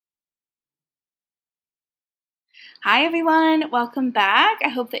Hi, everyone. Welcome back. I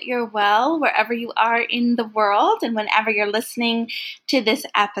hope that you're well wherever you are in the world and whenever you're listening to this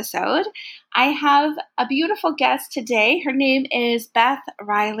episode. I have a beautiful guest today. Her name is Beth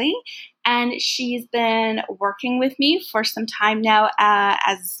Riley, and she's been working with me for some time now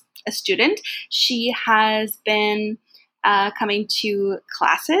as a student. She has been coming to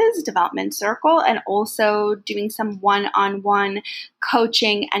classes, Development Circle, and also doing some one-on-one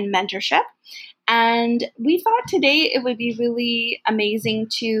coaching and mentorship. And we thought today it would be really amazing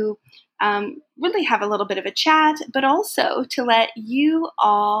to really have a little bit of a chat, but also to let you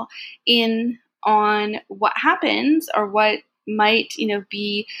all in on what happens or what might,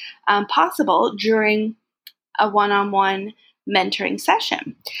 be possible during a one-on-one mentoring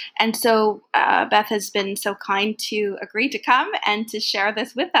session. And so Beth has been so kind to agree to come and to share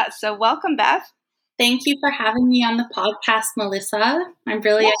this with us. So welcome, Beth. Thank you for having me on the podcast, Melissa. I'm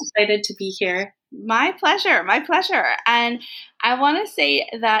really excited to be here. My pleasure. My pleasure. And I want to say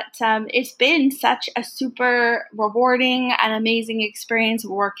that it's been such a super rewarding and amazing experience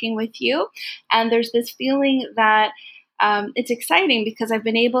working with you. And there's this feeling that it's exciting because I've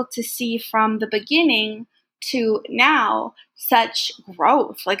been able to see from the beginning to now such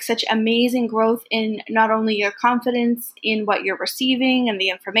growth, like such amazing growth in not only your confidence in what you're receiving and the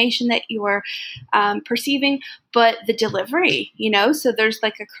information that you are perceiving, but the delivery, so there's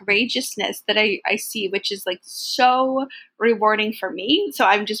like a courageousness that I see, which is like so rewarding for me. So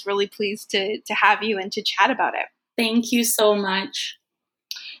I'm just really pleased to have you and to chat about it. Thank you so much.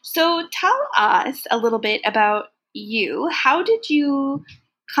 So tell us a little bit about you. How did you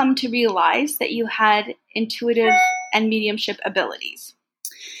come to realize that you had intuitive and mediumship abilities?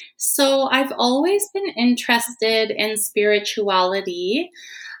 So I've always been interested in spirituality.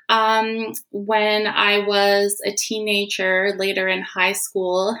 When I was a teenager, later in high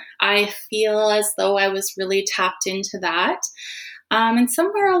school, I feel as though I was really tapped into that. And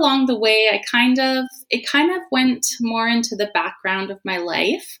somewhere along the way, it kind of went more into the background of my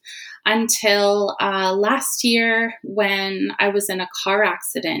life until last year when I was in a car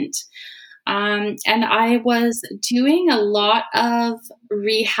accident. And I was doing a lot of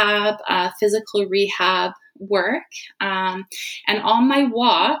rehab, physical rehab work. And on my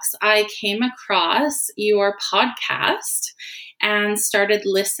walks, I came across your podcast and started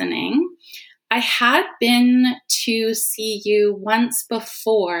listening. I had been to see you once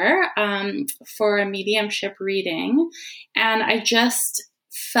before for a mediumship reading, and I just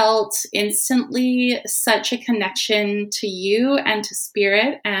felt instantly such a connection to you and to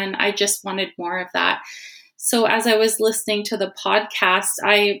spirit, and I just wanted more of that. So as I was listening to the podcast,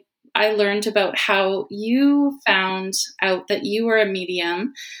 I learned about how you found out that you were a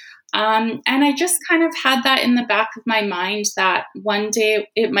medium. And I just kind of had that in the back of my mind that one day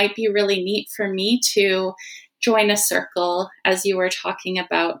it might be really neat for me to join a circle, as you were talking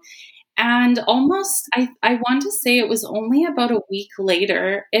about. And almost, I want to say it was only about a week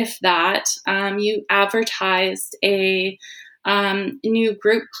later, if that, you advertised a new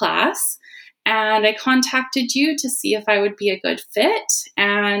group class. And I contacted you to see if I would be a good fit.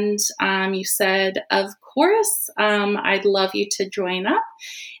 And you said, of course, I'd love you to join up.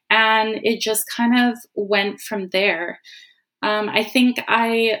 And it just kind of went from there. I think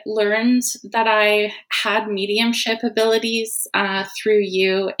I learned that I had mediumship abilities through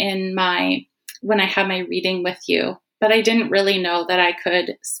you when I had my reading with you, but I didn't really know that I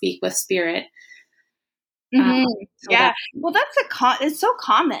could speak with spirit. Mm-hmm. Well, it's so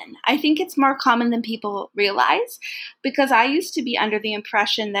common. I think it's more common than people realize, because I used to be under the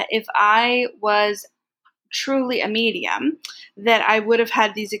impression that if I was truly a medium, that I would have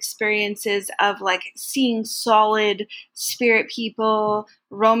had these experiences of like seeing solid spirit people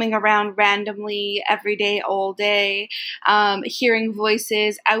roaming around randomly every day, all day, hearing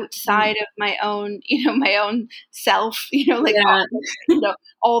voices outside of my own, my own self,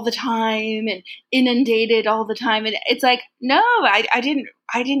 all the time and inundated all the time. And it's like, no, I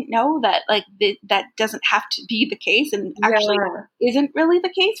didn't know that that doesn't have to be the case, and actually isn't really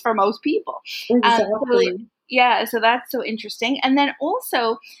the case for most people. Exactly. So that's so interesting. And then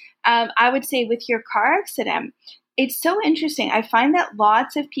also, I would say with your car accident, it's so interesting. I find that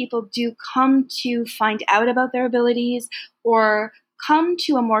lots of people do come to find out about their abilities or come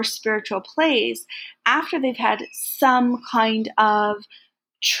to a more spiritual place after they've had some kind of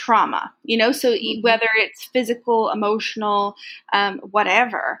trauma, so whether it's physical, emotional,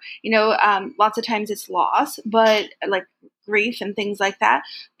 whatever, lots of times it's loss, but like grief and things like that.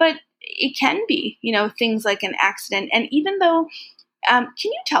 But it can be, things like an accident. And even though, can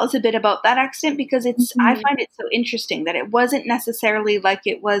you tell us a bit about that accident? Because I find it so interesting that it wasn't necessarily like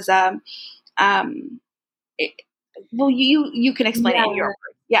it was, Well, you can explain it in your Yeah.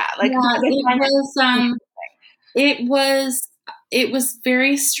 words. Yeah, like Yeah, because I find it was it was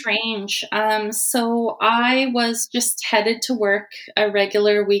very strange. So I was just headed to work a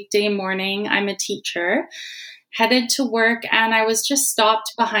regular weekday morning. I'm a teacher, headed to work, and I was just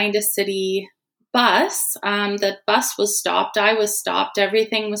stopped behind a city bus. The bus was stopped. I was stopped.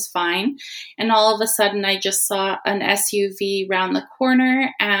 Everything was fine. And all of a sudden, I just saw an SUV round the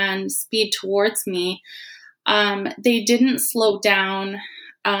corner and speed towards me. They didn't slow down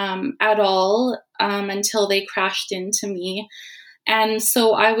at all until they crashed into me. And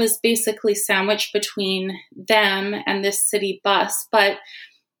so I was basically sandwiched between them and this city bus. But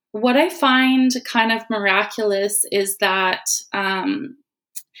what I find kind of miraculous is that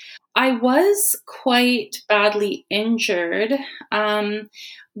I was quite badly injured,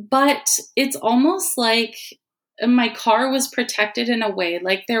 but it's almost like my car was protected in a way.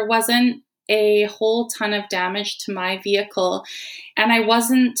 Like there wasn't a whole ton of damage to my vehicle, and I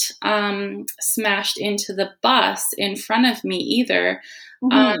wasn't smashed into the bus in front of me either,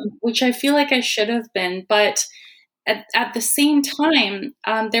 which I feel like I should have been. But at the same time,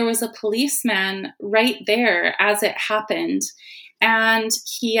 there was a policeman right there as it happened. And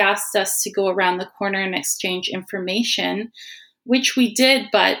he asked us to go around the corner and exchange information, which we did.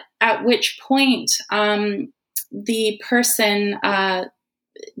 But at which point, the person,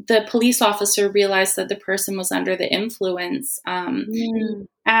 the police officer realized that the person was under the influence,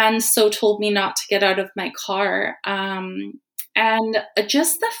 and so told me not to get out of my car. And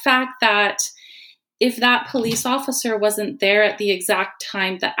just the fact that if that police officer wasn't there at the exact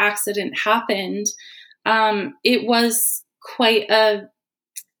time the accident happened, it was quite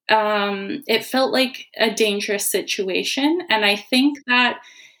it felt like a dangerous situation. And I think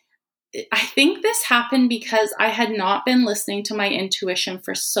this happened because I had not been listening to my intuition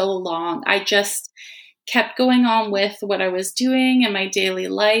for so long. I just kept going on with what I was doing in my daily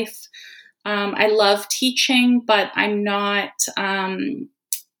life. I love teaching, but I'm not, I'm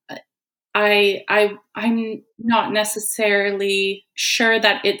not necessarily sure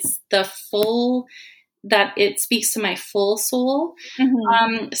that that it speaks to my full soul.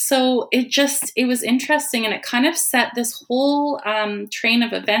 So it was interesting, and it kind of set this whole train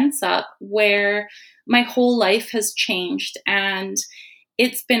of events up where my whole life has changed, and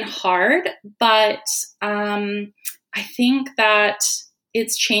it's been hard, but I think that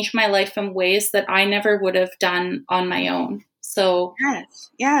it's changed my life in ways that I never would have done on my own. So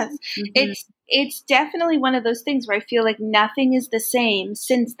yes. It's definitely one of those things where I feel like nothing is the same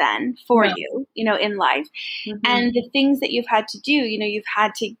since then for you, in life. And the things that you've had to do, you've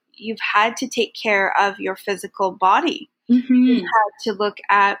had to take care of your physical body. You've had to look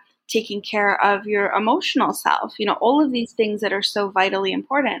at taking care of your emotional self, all of these things that are so vitally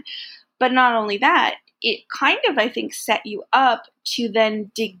important. But not only that, it kind of, I think, set you up to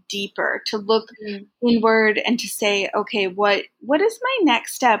then dig deeper, to look inward and to say, okay, what is my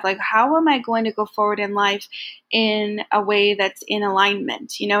next step? Like, how am I going to go forward in life in a way that's in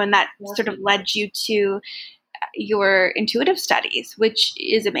alignment, and that sort of led you to your intuitive studies, which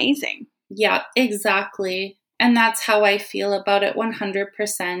is amazing. Yeah, exactly. And that's how I feel about it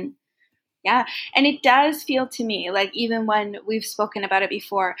 100%. Yeah. And it does feel to me like, even when we've spoken about it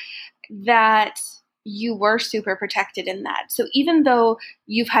before, that you were super protected in that. So even though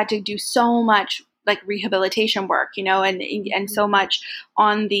you've had to do so much like rehabilitation work, and so much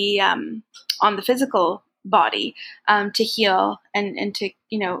on the physical body to heal and to,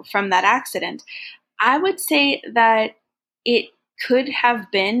 from that accident, I would say that it could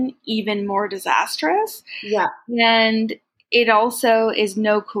have been even more disastrous. Yeah. And it also is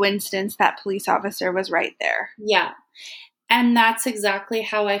no coincidence that police officer was right there. Yeah. And that's exactly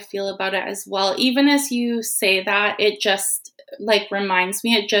how I feel about it as well. Even as you say that, it just like reminds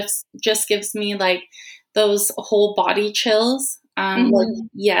me, it just gives me like those whole body chills. Like,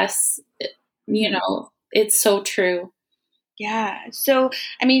 yes, it's so true. Yeah. So,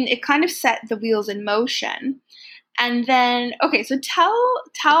 I mean, it kind of set the wheels in motion. And then, okay, so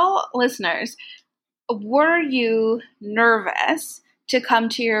tell listeners, were you nervous to come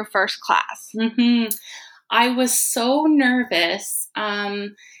to your first class? I was so nervous,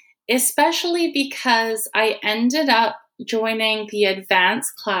 especially because I ended up joining the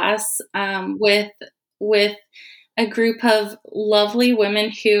advanced class with a group of lovely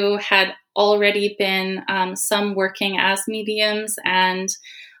women who had already been some working as mediums and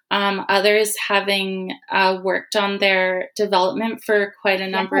others having worked on their development for quite a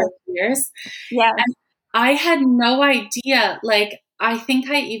number of years. Yeah. And I had no idea. Like, I think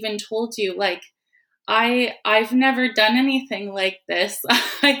I even told you, like, I've never done anything like this.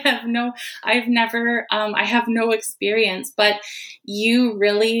 I I have no experience, but you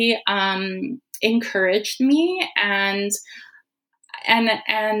really encouraged me, and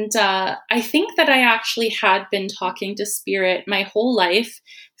I think that I actually had been talking to spirit my whole life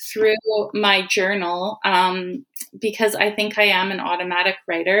through my journal, because I think I am an automatic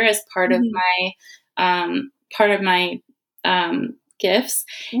writer as part of my gifts.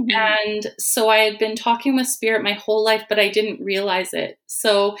 And so I had been talking with spirit my whole life, but I didn't realize it.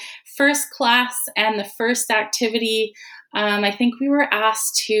 So first class and the first activity, I think we were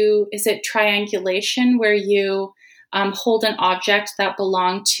asked to, is it triangulation, where you hold an object that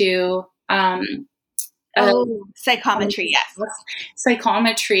belonged to psychometry, yes.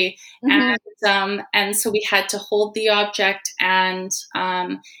 Psychometry. And so we had to hold the object and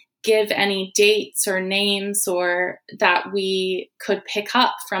give any dates or names or that we could pick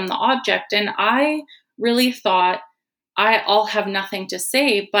up from the object. And I really thought I'll have nothing to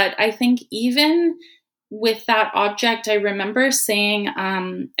say. But I think even with that object, I remember saying,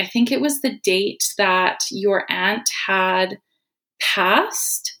 I think it was the date that your aunt had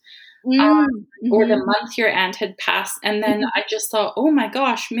passed, or the month your aunt had passed. And then I just thought, oh my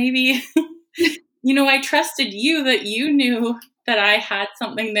gosh, maybe, I trusted you that you knew that I had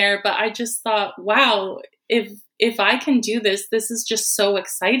something there. But I just thought, wow, if I can do this, this is just so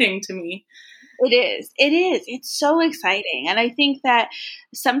exciting to me. It is. It's so exciting. And I think that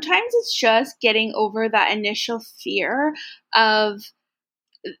sometimes it's just getting over that initial fear of,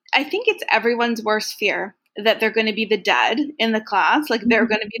 I think it's everyone's worst fear, that they're going to be the dud in the class. Like they're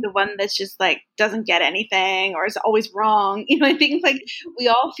going to be the one that's just like doesn't get anything or is always wrong. I think like we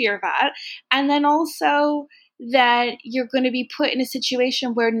all fear that. And then also that you're going to be put in a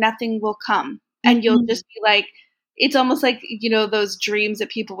situation where nothing will come and you'll just be like, it's almost like, those dreams that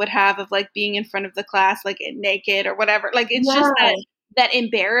people would have of like being in front of the class, like naked or whatever. Like it's just that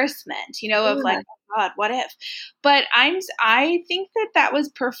embarrassment, of like, oh God, what if? But I think that was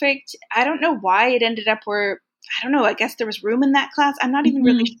perfect. I don't know why it ended up where, I don't know, I guess there was room in that class. I'm not even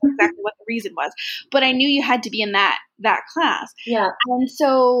really sure exactly what the reason was, but I knew you had to be in that class. Yeah. And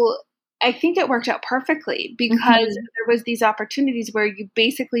so I think it worked out perfectly because there was these opportunities where you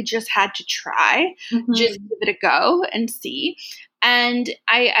basically just had to try, just give it a go and see. And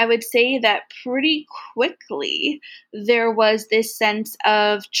I would say that pretty quickly there was this sense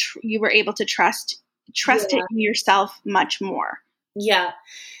of you were able to trust it in yourself much more. Yeah,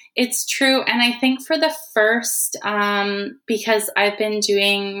 it's true. And I think for the first, because I've been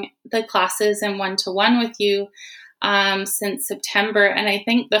doing the classes in one-to-one with you since September. And I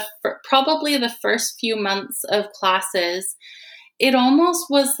think probably the first few months of classes, it almost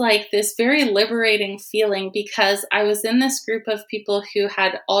was like this very liberating feeling because I was in this group of people who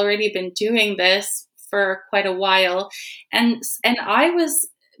had already been doing this for quite a while. And I was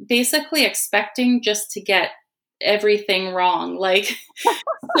basically expecting just to get everything wrong. Like,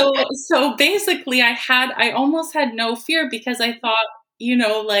 so basically I almost had no fear because I thought,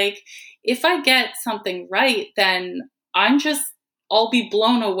 like if I get something right, then I'll be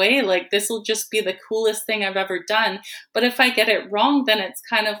blown away. Like this will just be the coolest thing I've ever done. But if I get it wrong, then it's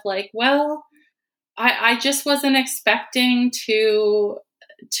kind of like, well, I just wasn't expecting to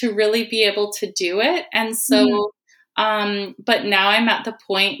really be able to do it. And so, but now I'm at the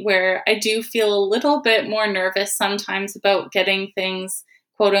point where I do feel a little bit more nervous sometimes about getting things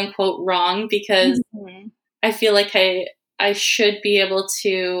quote unquote wrong because I feel like I should be able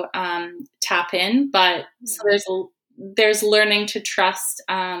to tap in, but so there's learning to trust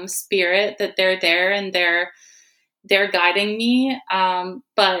spirit that they're there and they're guiding me.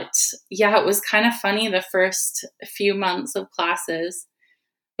 But yeah, it was kind of funny the first few months of classes,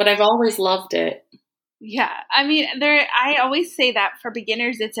 but I've always loved it. Yeah. I mean, I always say that for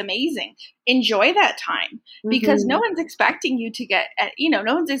beginners, it's amazing. Enjoy that time because no one's expecting you to get,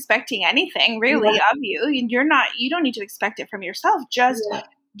 no one's expecting anything really of you. You don't need to expect it from yourself. Just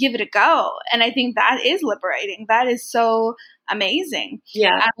give it a go. And I think that is liberating. That is so amazing.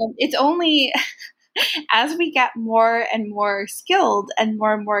 Yeah. It's only as we get more and more skilled and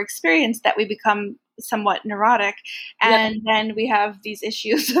more experienced that we become somewhat neurotic, and then we have these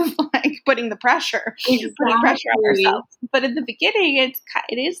issues of like putting pressure on ourselves. But in the beginning, it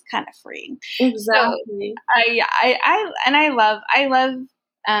is kind of freeing. Exactly. So I love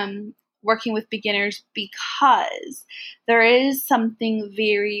working with beginners because there is something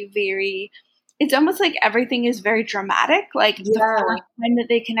very, very. It's almost like everything is very dramatic. Like the first time that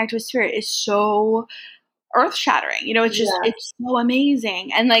they connect with spirit is so earth-shattering. It's just it's so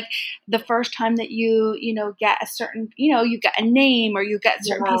amazing. And like the first time that you get a certain, you get a name or you get a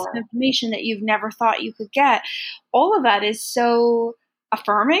certain piece of information that you've never thought you could get, all of that is so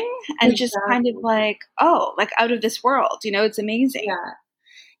affirming and just kind of Exactly. like, oh, like out of this world, it's amazing. Yeah.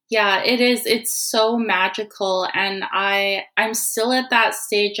 Yeah, it is. It's so magical. And I'm still at that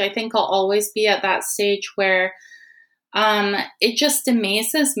stage. I think I'll always be at that stage where it just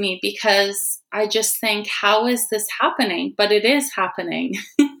amazes me because I just think, how is this happening? But it is happening.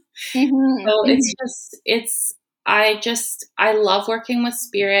 Hmm. So Hmm. I love working with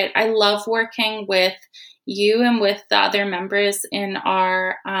spirit. I love working with you and with the other members in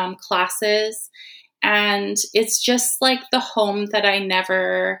our classes. And it's just like the home that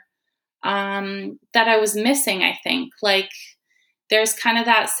that I was missing, I think. Like, there's kind of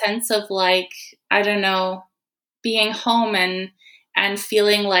that sense of like, I don't know, being home and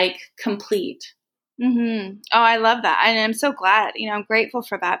feeling like complete. Hmm. Oh, I love that. And I'm so glad, I'm grateful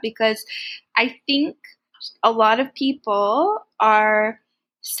for that because I think a lot of people are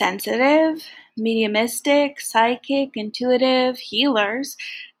sensitive, mediumistic, psychic, intuitive, healers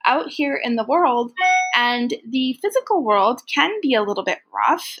out here in the world. And the physical world can be a little bit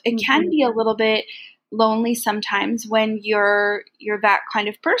rough. It can Mhm. be a little bit lonely sometimes when you're that kind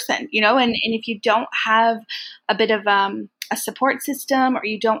of person, and if you don't have a bit of a support system, or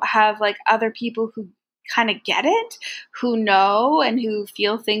you don't have like other people who kind of get it, who know and who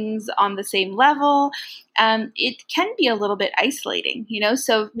feel things on the same level, it can be a little bit isolating,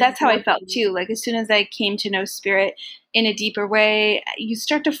 So that's how I felt Exactly. too. Like as soon as I came to know spirit in a deeper way, you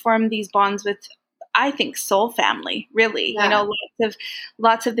start to form these bonds with, I think, soul family, really. Yeah.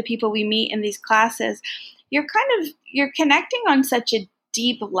 Lots of the people we meet in these classes, you're connecting on such a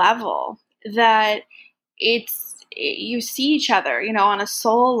deep level that you see each other, on a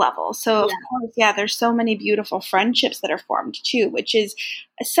soul level. So of Yeah. course, yeah, there's so many beautiful friendships that are formed too, which is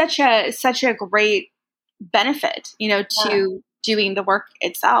such a great benefit, Yeah. to doing the work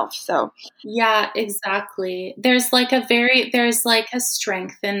itself. So Yeah, exactly. There's like a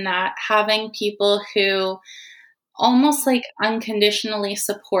strength in that, having people who almost like unconditionally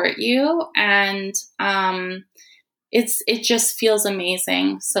support you, and it just feels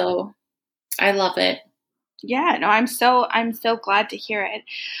amazing. So I love it. yeah, no, I'm so glad to hear it.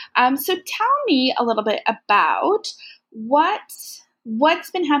 So tell me a little bit about what what's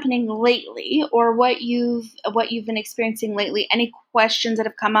been happening lately, or what you've been experiencing lately. Any questions that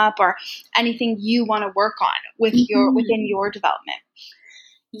have come up, or anything you want to work on Mhm. within your development.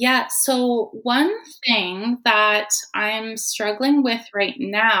 Yeah, so one thing that I'm struggling with right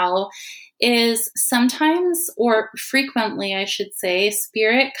now is sometimes, or frequently, I should say,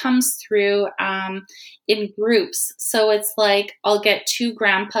 spirit comes through in groups. So it's like I'll get two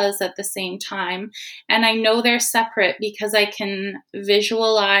grandpas at the same time, and I know they're separate because I can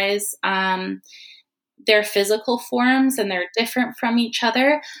visualize their physical forms and they're different from each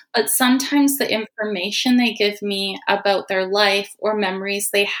other. But sometimes the information they give me about their life or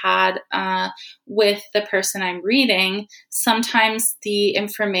memories they had with the person I'm reading, sometimes the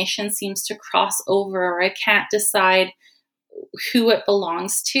information seems to cross over, or I can't decide who it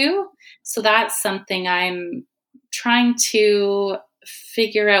belongs to. So that's something I'm trying to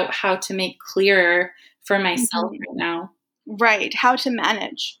figure out how to make clearer for myself Mhm. right now. Right, how to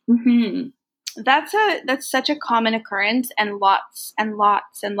manage. Hmm. That's such a common occurrence, and lots and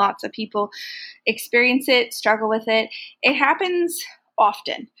lots and lots of people experience it, struggle with it. It happens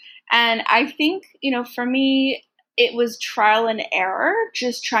often. And I think, for me, it was trial and error,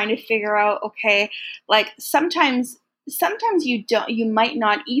 just trying to figure out, okay, like sometimes you might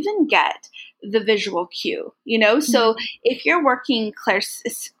not even get the visual cue, So if you're working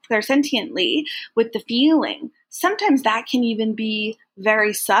clairsentiently with the feeling, sometimes that can even be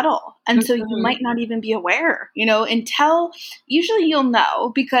very subtle. And so you Hmm. might not even be aware, until usually you'll know,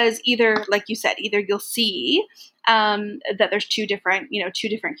 because either, like you said, either you'll see that there's two different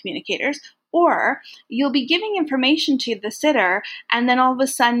communicators, or you'll be giving information to the sitter, and then all of a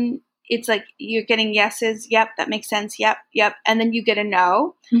sudden it's like you're getting yeses, yep, that makes sense, yep, yep, and then you get a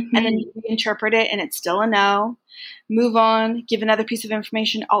no, and then Hmm. you reinterpret it and it's still a no. Move on, give another piece of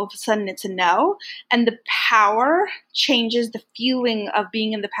information, all of a sudden it's a no. And the power changes, the feeling of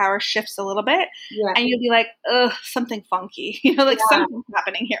being in the power shifts a little bit, Yeah. and you'll be like, ugh, something funky, like Yeah. something's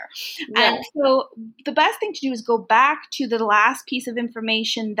happening here. Yeah. And so the best thing to do is go back to the last piece of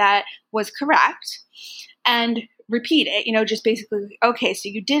information that was correct and repeat it, just basically, okay, so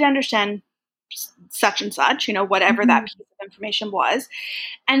you did understand such and such, whatever that Mhm. piece of information was.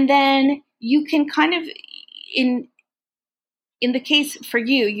 And then you can kind of, in the case for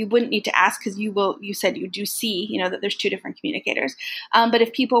you, you wouldn't need to ask, because you said you do see, that there's two different communicators. But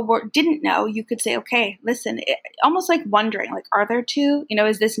if people didn't know, you could say, okay, listen, almost like wondering, like, are there two?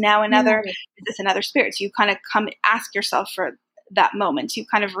 Is this now another? Yeah. Is this another spirit? So you kind of come ask yourself for that moment. You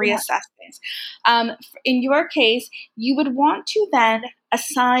kind of reassess things. In your case, you would want to then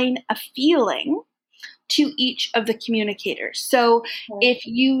assign a feeling to each of the communicators. So if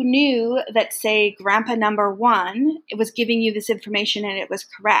you knew that, say, grandpa number one, it was giving you this information and it was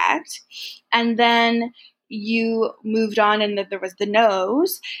correct, and then you moved on and that there was the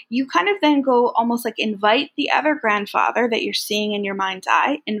nose, you kind of then go almost like invite the other grandfather that you're seeing in your mind's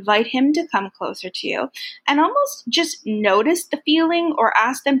eye, invite him to come closer to you, and almost just notice the feeling or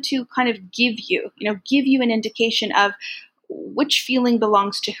ask them to kind of give you an indication of which feeling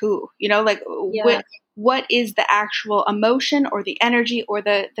belongs to who, like what is the actual emotion or the energy or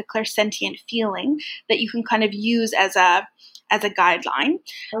the clairsentient feeling that you can kind of use as a guideline.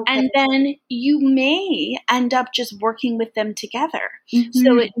 And then you may end up just working with them together.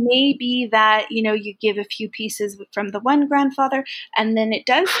 So it may be that, you give a few pieces from the one grandfather and then it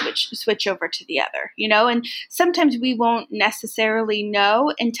does switch over to the other, and sometimes we won't necessarily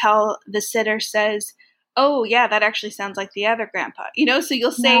know until the sitter says, oh yeah, that actually sounds like the other grandpa, so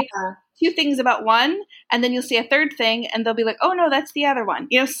you'll say two things about one and then you'll say a third thing and they'll be like, oh no, that's the other one.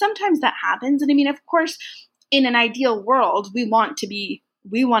 Sometimes that happens. And I mean, of course, in an ideal world, we want to be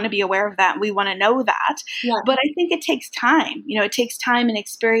aware of that. And we want to know that. Yeah. But I think it takes time. It takes time and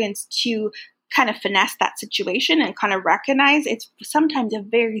experience to kind of finesse that situation and kind of recognize it's sometimes a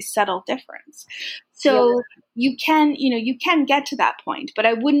very subtle difference. So you can get to that point, but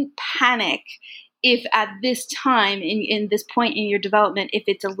I wouldn't panic if at this time, in this point in your development, if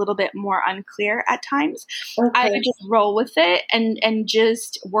it's a little bit more unclear at times. I would just roll with it and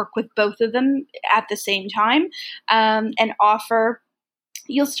just work with both of them at the same time, and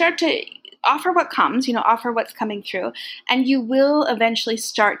you'll start to offer what comes, offer what's coming through, and you will eventually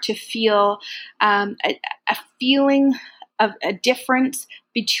start to feel a feeling of a difference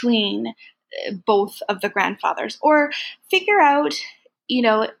between both of the grandfathers, or figure out,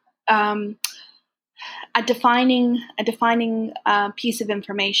 a defining piece of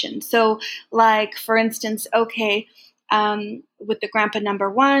information. So, like, for instance, with the grandpa number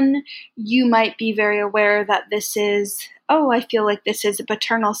one, you might be very aware that this is, I feel like this is a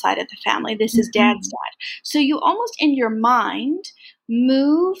paternal side of the family. This is dad's dad. So you almost in your mind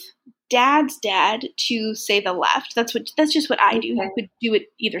move dad's dad to, say, the left. That's just what I do. You could do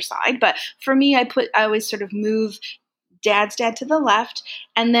it either side, but for me, I always sort of move dad's dad to the left,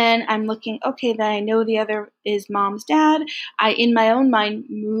 and then I'm looking, then I know the other is mom's dad. I, in my own mind,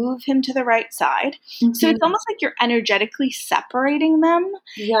 move him to the right side. So it's almost like you're energetically separating them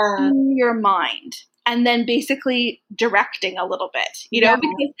in your mind, and then basically directing a little bit, because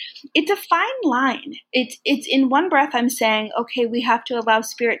it's a fine line. It's in one breath I'm saying, okay, we have to allow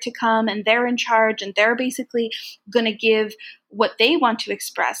spirit to come, and they're in charge, and they're basically going to give what they want to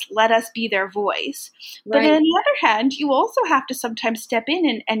express. Let us be their voice. But on the other hand, you also have to sometimes step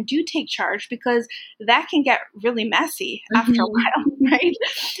in and do take charge, because that can get really messy after a while, right?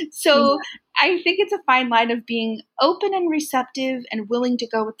 So I think it's a fine line of being open and receptive and willing to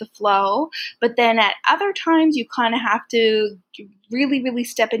go with the flow. But then at other times, you kind of have to really, really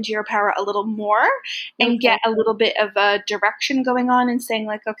step into your power a little more and get a little bit of a direction going on and saying,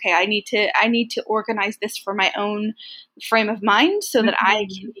 like, okay, I need to organize this for my own frame of mind so that I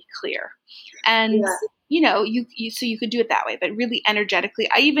can be clear. And so you could do it that way, but really energetically,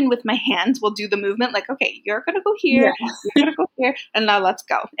 I even with my hands will do the movement, like, okay, you're going to go here, you're going to go here, and now let's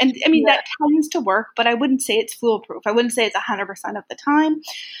go. And I mean, that tends to work, but I wouldn't say it's foolproof. I wouldn't say it's 100% of the time,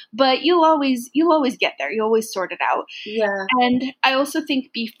 but you'll always get there. You always sort it out. Yeah. And I also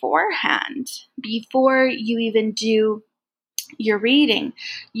think beforehand, before you even do your reading,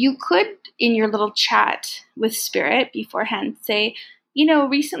 you could, in your little chat with spirit beforehand, say,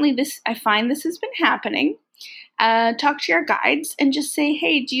 recently I find this has been happening. Talk to your guides and just say,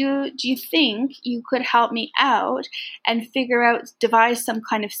 hey, do you think you could help me out and devise some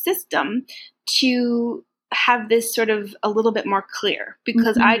kind of system to have this sort of a little bit more clear,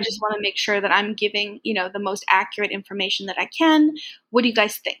 because I just want to make sure that I'm giving, the most accurate information that I can. What do you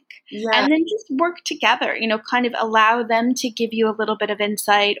guys think? Yeah. And then just work together, kind of allow them to give you a little bit of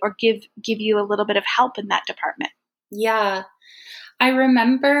insight or give you a little bit of help in that department. Yeah. I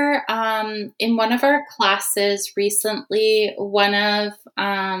remember in one of our classes recently, one of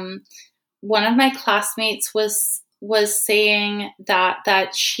my classmates was saying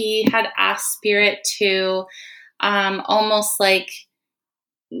that she had asked spirit to almost like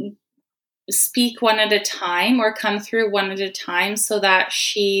speak one at a time or come through one at a time, so that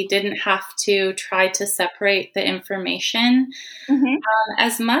she didn't have to try to separate the information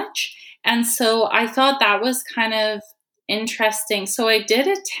as much. And so I thought that was kind of interesting. So I did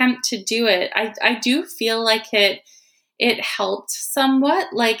attempt to do it. I do feel like it it helped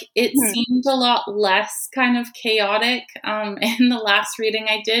somewhat. Like it Mhm. seemed a lot less kind of chaotic in the last reading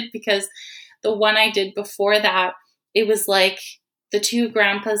I did, because the one I did before that, it was like the two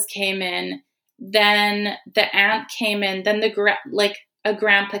grandpas came in, then the aunt came in, then like a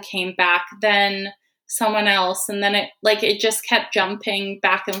grandpa came back, then someone else, and then it just kept jumping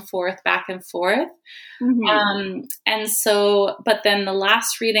back and forth, back and forth. Mhm. And so, but then the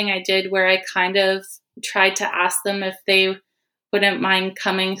last reading I did, where I kind of tried to ask them if they wouldn't mind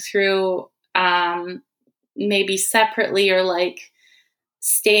coming through, maybe separately, or like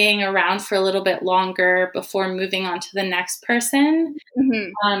staying around for a little bit longer before moving on to the next person,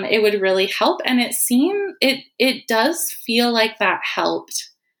 Mhm. it would really help. And it does feel like that helped.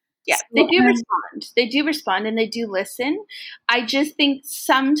 Yeah, they So, do respond. They do respond and they do listen. I just think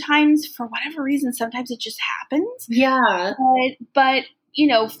sometimes, for whatever reason, sometimes it just happens. yeah, But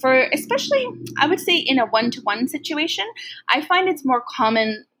for especially, I would say in a one-to-one situation, I find it's more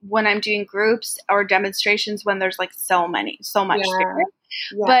common when I'm doing groups or demonstrations when there's like so much yeah, spirit.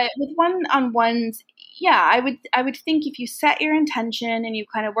 yeah, But with one-on-ones, yeah, I would think if you set your intention and you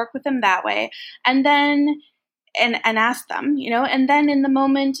kind of work with them that way, and then and ask them, and then in the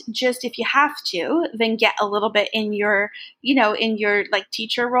moment, just if you have to, then get a little bit in your, in your like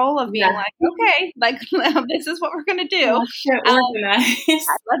teacher role of being yeah. like, okay, like this is what we're gonna do. Let's get Um, organized.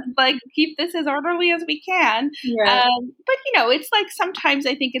 let's like keep this as orderly as we can. Yeah, But it's like sometimes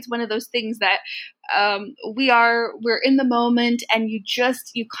I think it's one of those things that we're in the moment, and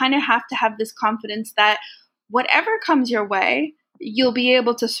you kind of have to have this confidence that whatever comes your way, you'll be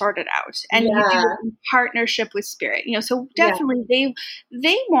able to sort it out, and you do yeah, it in partnership with spirit. So yeah, definitely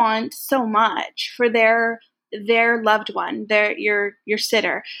they want so much for their loved one, your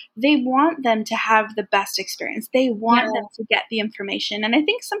sitter. They want them to have the best experience. They want them yeah, to get the information. And I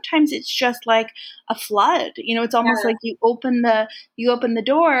think sometimes it's just like a flood. It's almost yeah, like you open the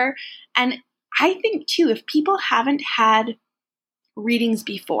door. And I think too, if people haven't had readings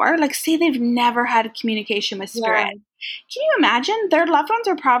before, like say they've never had communication with spirit, yeah, can you imagine? Their loved ones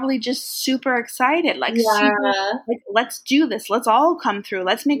are probably just super excited, like super, yeah, like, let's do this. Let's all come through.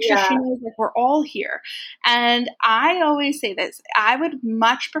 Let's make sure yeah, she knows like we're all here. And I always say this, I would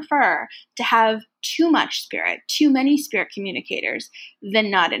much prefer to have too much spirit, too many spirit communicators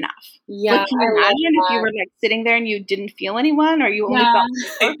than not enough. Like, yeah. can you I love imagine if you that. were like sitting there and you didn't feel anyone, or you only Yeah, felt one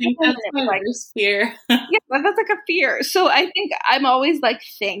I person think and that's it was my like, worst fear. yeah, that's like a fear. So I think I'm always like,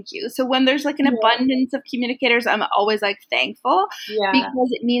 thank you. So when there's like an Yeah, abundance of communicators, I'm always like thankful, yeah, because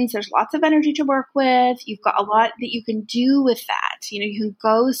it means there's lots of energy to work with. You've got a lot that you can do with that. You can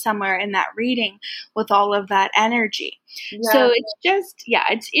go somewhere in that reading with all of that energy. yeah, So it's just, yeah,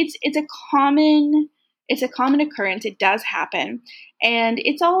 it's a common occurrence. It does happen. And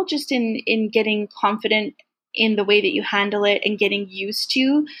it's all just in getting confident in the way that you handle it and getting used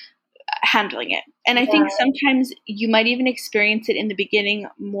to handling it. And I think yeah, sometimes you might even experience it in the beginning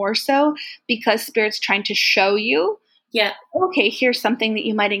more so because spirit's trying to show you, yeah. okay, here's something that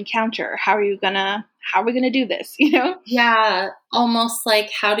you might encounter. How are we gonna do this? Yeah, almost like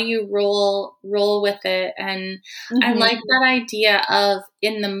how do you roll with it? And I like Mm-hmm. that idea of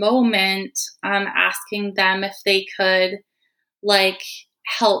in the moment, asking them if they could like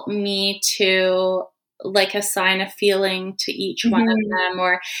help me to like assign a feeling to each one Mm-hmm. of them,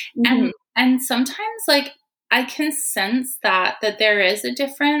 or Mm-hmm. and sometimes like I can sense that there is a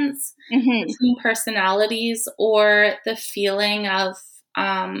difference Mm-hmm. between personalities, or the feeling of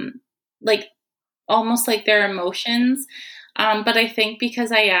like almost like their emotions. But I think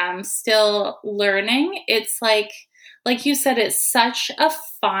because I am still learning, it's like you said, it's such a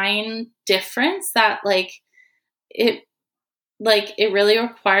fine difference that it it really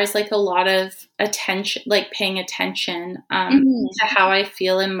requires like a lot of attention, like paying attention to Mm-hmm. how I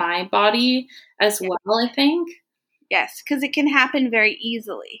feel in my body as well, I think. Yes, because it can happen very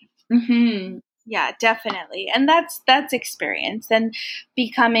easily. Hmm. Yeah, definitely. And that's experience and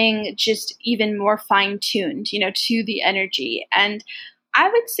becoming just even more fine-tuned, to the energy. And I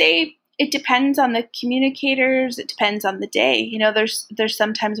would say it depends on the communicators, it depends on the day. There's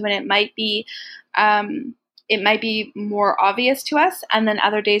sometimes when it might be more obvious to us, and then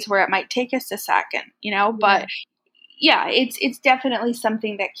other days where it might take us a second. Yeah. But yeah, it's definitely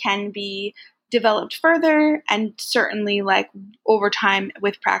something that can be developed further, and certainly like over time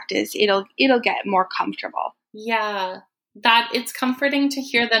with practice, it'll get more comfortable. Yeah. That it's comforting to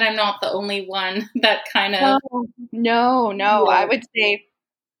hear that I'm not the only one that kind No, of, no, no. I yeah. would say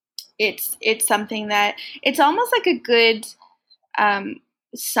it's something that it's almost like a good um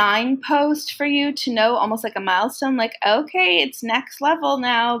signpost for you to know, almost like a milestone, like, okay, it's next level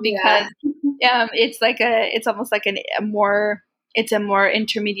now, because Yeah. it's almost like it's a more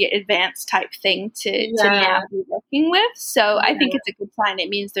intermediate advanced type thing to now Yeah. be working with. So I think Yeah. it's a good sign. It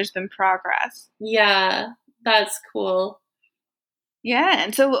means there's been progress. Yeah. That's cool. Yeah.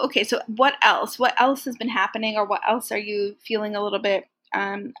 And so, okay, so what else? What else has been happening, or what else are you feeling a little bit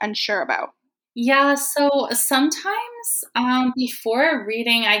unsure about? Yeah, so sometimes before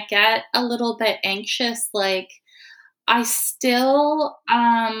reading, I get a little bit anxious. Like, I still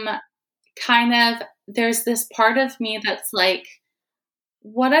kind of, there's this part of me that's like,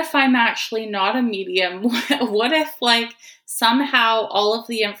 what if I'm actually not a medium? What if, like, somehow all of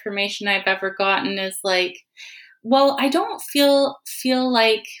the information I've ever gotten is like, well, I don't feel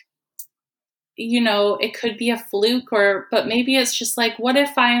like, it could be a fluke, but maybe it's just like, what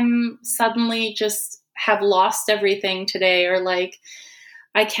if I'm suddenly just have lost everything today, or like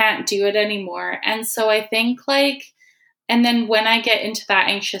I can't do it anymore. And so I think, like, and then when I get into that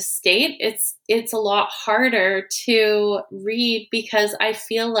anxious state, it's a lot harder to read, because I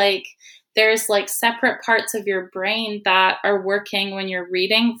feel like there's like separate parts of your brain that are working when you're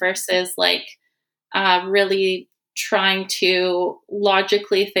reading versus like really trying to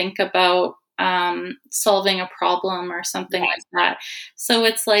logically think about solving a problem or something Right. like that. So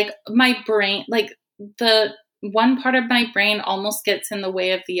it's like my brain, like the one part of my brain almost gets in the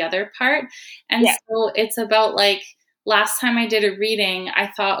way of the other part. And Yeah. so it's about like, last time I did a reading, I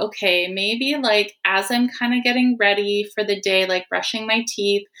thought, okay, maybe like as I'm kind of getting ready for the day, like brushing my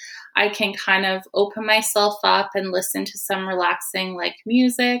teeth, I can kind of open myself up and listen to some relaxing like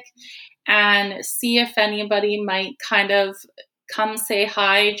music and see if anybody might kind of come say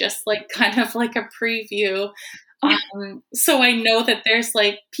hi, just like kind of like a preview. So I know that there's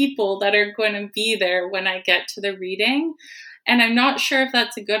like people that are going to be there when I get to the reading. And I'm not sure if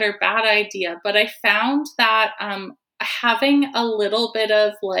that's a good or bad idea, but I found that having a little bit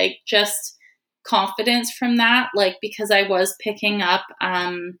of like just confidence from that, like because I was picking up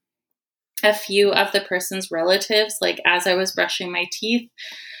a few of the person's relatives, like as I was brushing my teeth,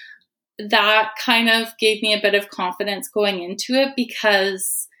 that kind of gave me a bit of confidence going into it,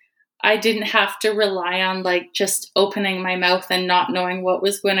 because I didn't have to rely on like just opening my mouth and not knowing what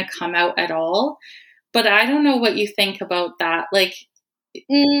was going to come out at all. But I don't know what you think about that. Like,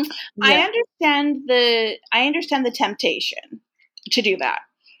 Mm, yeah, I understand the temptation to do that.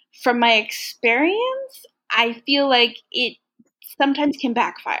 From my experience, I feel like it sometimes can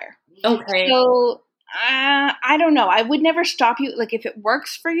backfire. okay, So I don't know. I would never stop you. Like if it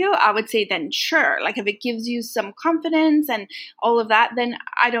works for you, I would say then sure. Like if it gives you some confidence and all of that, then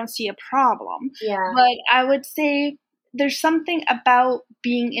I don't see a problem. yeah, But I would say there's something about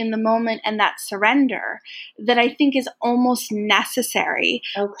being in the moment and that surrender that I think is almost necessary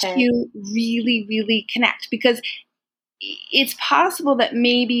okay, to really, really connect, because it's possible that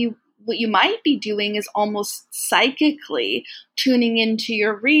maybe what you might be doing is almost psychically tuning into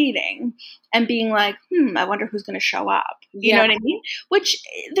your reading and being like, I wonder who's going to show up. You know yeah, what I mean? Which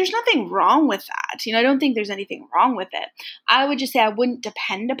there's nothing wrong with that. I don't think there's anything wrong with it. I would just say I wouldn't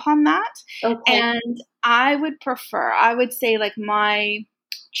depend upon that. okay, And I would say, like, my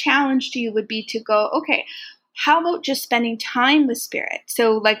challenge to you would be to go, okay, how about just spending time with spirit?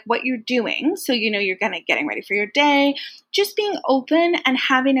 So, like, what you're doing, so you're kind of getting ready for your day, just being open and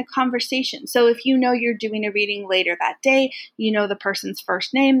having a conversation. So if you're doing a reading later that day, the person's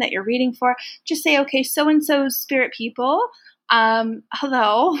first name that you're reading for, just say, okay, so and so's spirit people.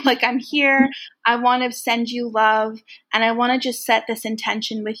 Hello, like I'm here. I want to send you love, and I want to just set this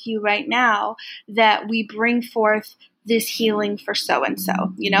intention with you right now that we bring forth this healing for so and so.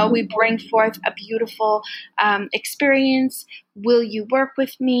 We bring forth a beautiful experience. Will you work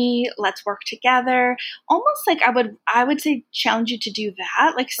with me? Let's work together. Almost like I would say challenge you to do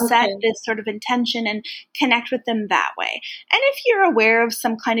that, like set okay, this sort of intention and connect with them that way. And if you're aware of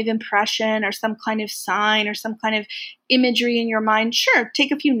some kind of impression or some kind of sign or some kind of imagery in your mind, sure,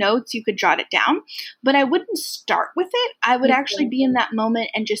 take a few notes. You could jot it down, but I wouldn't start with it. I would actually okay, be in that moment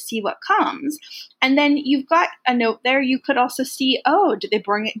and just see what comes. And then you've got a note there. You could also see, oh, do they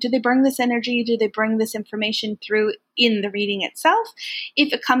bring it? Do they bring this energy? Do they bring this information through in the reading itself?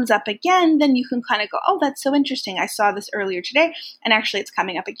 If it comes up again, then you can kind of go, oh, that's so interesting. I saw this earlier today, and actually it's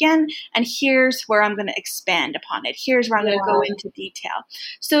coming up again. And here's where I'm going to expand upon it. Here's where I'm going to go yeah. into detail.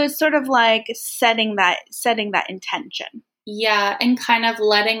 So it's sort of like setting that intention. Yeah, and kind of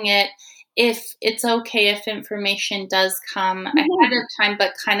letting it, if it's okay if information does come ahead Mhm. of time,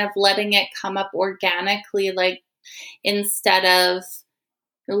 but kind of letting it come up organically, like instead of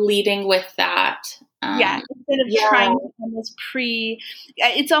leading with that. Yeah, instead of trying to almost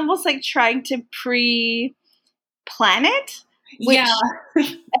it's almost like trying to pre-plan it, which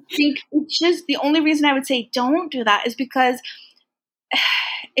I think it's just the only reason I would say don't do that is because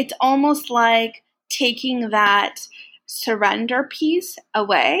it's almost like taking that surrender piece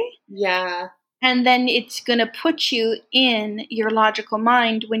away. Yeah. And then it's going to put you in your logical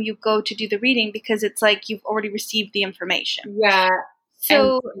mind when you go to do the reading because it's like you've already received the information. Yeah.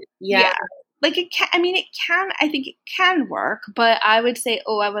 So, yeah. Like I think it can work, but I would say,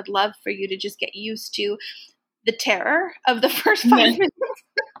 I would love for you to just get used to the terror of the first 5 minutes.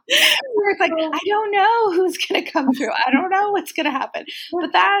 Where it's like, I don't know who's going to come through. I don't know what's going to happen.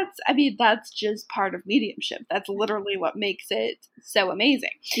 But that's just part of mediumship. That's literally what makes it so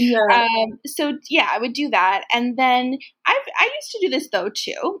amazing. Yeah. So yeah, I would do that. And then I used to do this though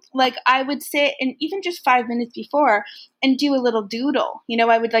too. Like I would sit and even just 5 minutes before and do a little doodle.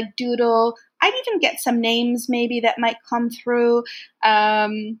 I would like doodle. I'd even get some names maybe that might come through.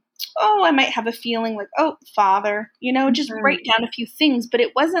 I might have a feeling like, father, just write down a few things, but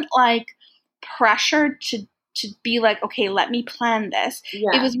it wasn't like pressure to be like, okay, let me plan this.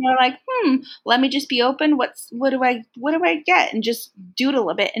 Yeah. It was more like, let me just be open. What do I get? And just doodle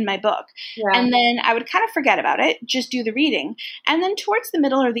a bit in my book. Yeah. And then I would kind of forget about it, just do the reading. And then towards the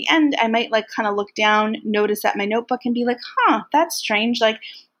middle or the end, I might like kind of look down, notice at my notebook and be like, that's strange. Like,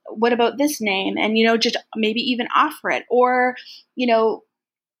 what about this name? And, just maybe even offer it or,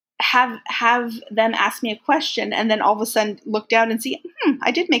 have them ask me a question and then all of a sudden look down and see, I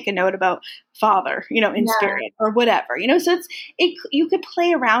did make a note about father, in spirit or whatever, so you could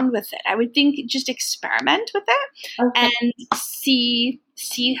play around with it. I would think just experiment with it and see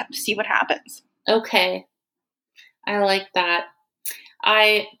what happens. Okay. I like that.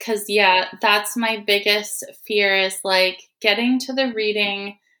 Cause that's my biggest fear is like getting to the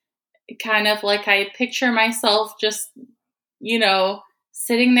reading kind of like I picture myself just,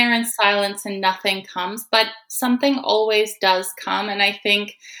 sitting there in silence and nothing comes, but something always does come. And I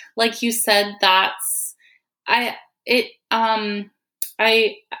think, like you said, I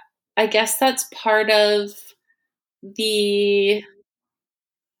guess that's part of the,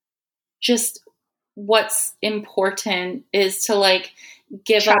 just what's important is to like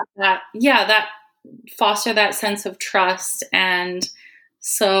give up that foster that sense of trust. And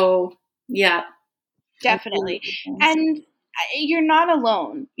so, yeah. Definitely. And you're not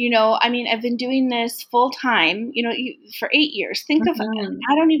alone. I've been doing this full time, for 8 years. Think of,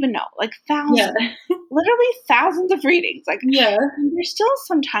 I don't even know, like thousands, literally thousands of readings. Like, there's still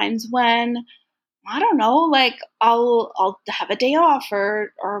sometimes when, I don't know, like I'll have a day off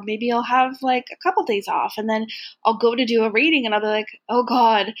or maybe I'll have like a couple days off and then I'll go to do a reading and I'll be like, oh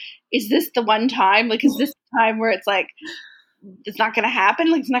God, is this the one time? Like, is this the time where it's like, it's not going to happen?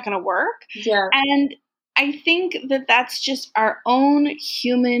 Like, it's not going to work. Yeah. And I think that that's just our own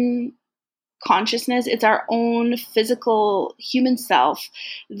human consciousness. It's our own physical human self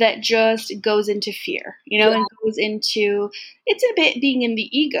that just goes into fear, and goes into, it's a bit being in the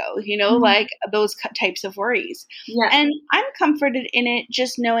ego, like those types of worries. Yeah. And I'm comforted in it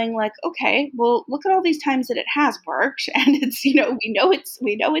just knowing like, okay, well, look at all these times that it has worked and it's,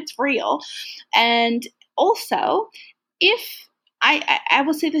 we know it's real. And also, if I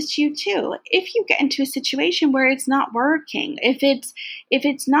will say this to you too. If you get into a situation where it's not working, if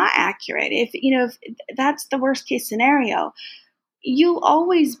it's not accurate, if that's the worst case scenario, you'll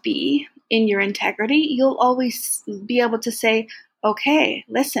always be in your integrity. You'll always be able to say, okay,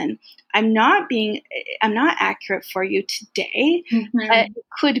 listen, I'm not accurate for you today. But it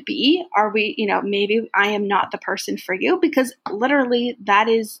could be, maybe I am not the person for you, because literally that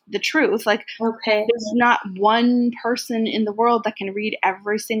is the truth. Like, there's not one person in the world that can read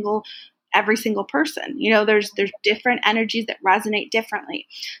every single person. There's different energies that resonate differently.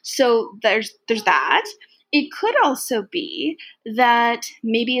 So there's that. It could also be that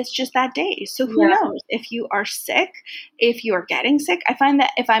maybe it's just that day. So who knows? If you are sick, if you are getting sick, I find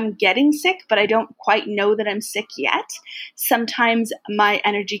that if I'm getting sick, but I don't quite know that I'm sick yet, sometimes my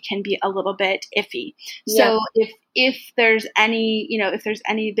energy can be a little bit iffy. So if there's any, if there's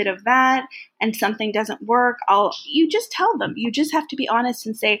any bit of that and something doesn't work, you just tell them. You just have to be honest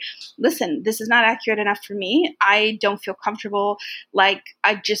and say, listen, this is not accurate enough for me. I don't feel comfortable. Like,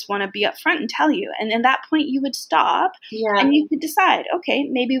 I just want to be upfront and tell you. And at that point you would stop and you could decide, okay,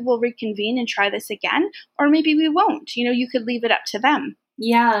 maybe we'll reconvene and try this again, or maybe we won't. You could leave it up to them.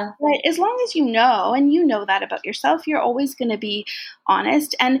 Yeah. But as long as you know, and you know that about yourself, you're always going to be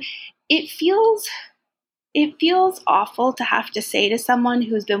honest. And it feels awful to have to say to someone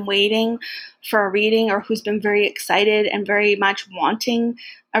who's been waiting for a reading, or who's been very excited and very much wanting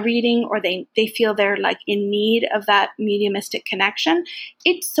a reading, or they feel they're like in need of that mediumistic connection,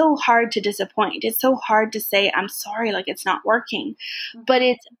 it's so hard to disappoint. It's so hard to say, I'm sorry, like it's not working. But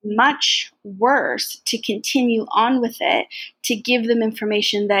it's much worse to continue on with it, to give them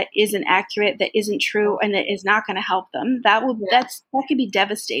information that isn't accurate, that isn't true, and that is not going to help them. That could be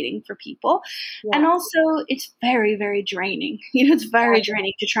devastating for people. Yeah. And also it's very, very draining. It's very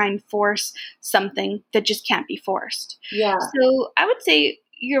draining to try and force something that just can't be forced. Yeah. So I would say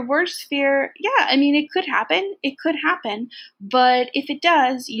your worst fear, it could happen. It could happen. But if it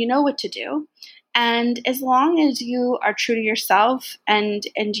does, you know what to do. And as long as you are true to yourself and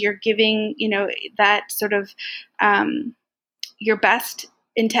you're giving, that sort of your best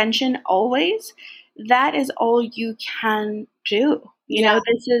intention always, that is all you can do.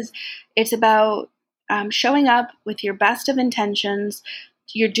 It's about showing up with your best of intentions.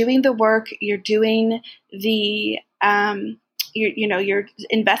 You're doing the work. You're doing the you're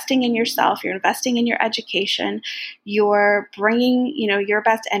investing in yourself. You're investing in your education. You're bringing your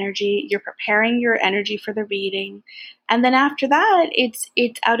best energy. You're preparing your energy for the reading, and then after that, it's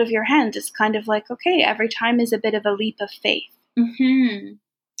out of your hands. It's kind of like, okay, every time is a bit of a leap of faith. Mm-hmm.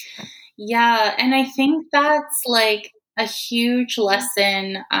 Yeah, and I think that's like a huge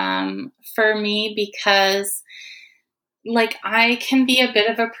lesson for me, because like I can be a bit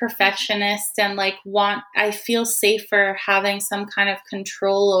of a perfectionist and like I feel safer having some kind of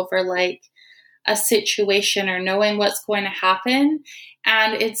control over like a situation or knowing what's going to happen.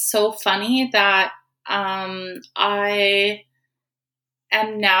 And it's so funny that I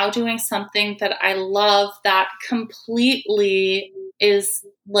am now doing something that I love that completely is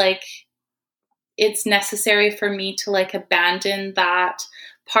like, it's necessary for me to like abandon that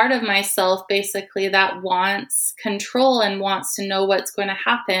part of myself basically that wants control and wants to know what's going to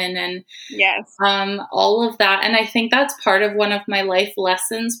happen, and yes, all of that. And I think that's part of one of my life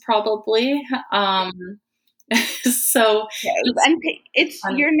lessons probably. So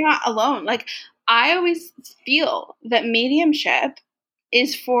you're not alone. Like I always feel that mediumship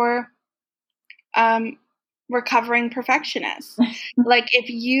is for recovering perfectionists. Like if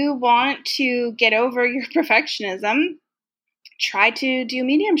you want to get over your perfectionism, try to do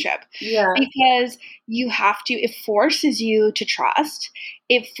mediumship. Yeah. Because it forces you to trust.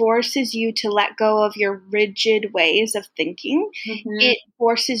 It forces you to let go of your rigid ways of thinking. Mm-hmm. It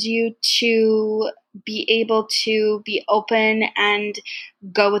forces you to be able to be open and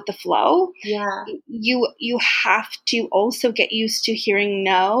go with the flow. Yeah. You have to also get used to hearing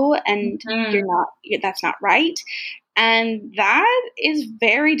no, and that's not right. And that is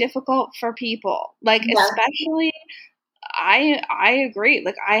very difficult for people. Like, especially, I agree.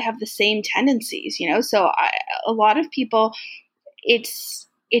 Like I have the same tendencies, so a lot of people, it's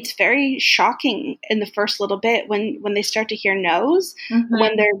very shocking in the first little bit when they start to hear no's,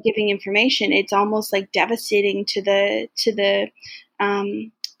 when they're giving information. It's almost like devastating to the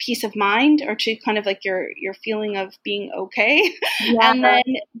peace of mind, or to kind of like your feeling of being okay. And then,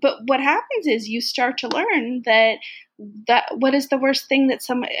 but what happens is you start to learn that what is the worst thing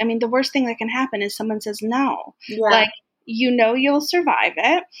the worst thing that can happen is someone says no. Like, you'll survive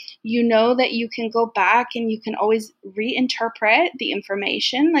it. You know that you can go back and you can always reinterpret the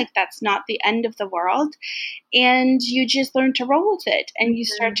information. Like, that's not the end of the world. And you just learn to roll with it. And you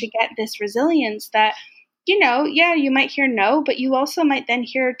start to get this resilience that, you might hear no, but you also might then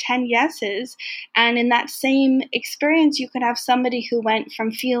hear 10 yeses. And in that same experience, you could have somebody who went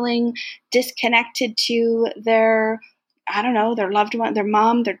from feeling disconnected to their loved one, their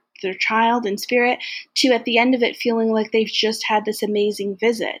mom, their child in spirit, to at the end of it feeling like they've just had this amazing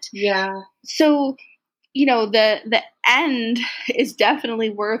visit. Yeah. So, the end is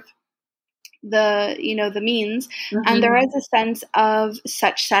definitely worth the means. And there is a sense of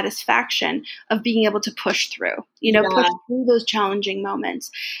such satisfaction of being able to push through, push through those challenging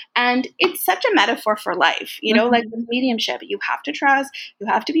moments. And it's such a metaphor for life, like with mediumship, you have to trust, you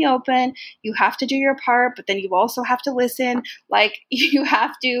have to be open, you have to do your part, but then you also have to listen. Like, you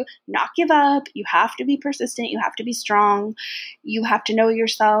have to not give up, you have to be persistent, you have to be strong, you have to know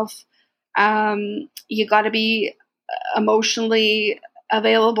yourself. You got to be emotionally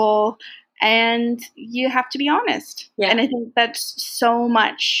available, and you have to be honest. Yeah. And I think that's so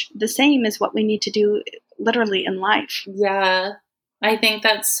much the same as what we need to do literally in life. Yeah, I think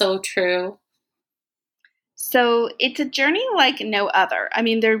that's so true. So it's a journey like no other. I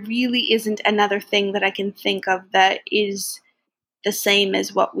mean, there really isn't another thing that I can think of that is the same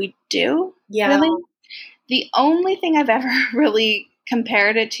as what we do. Yeah. Really. The only thing I've ever really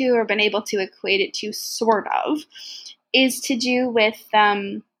compared it to, or been able to equate it to, sort of, is to do with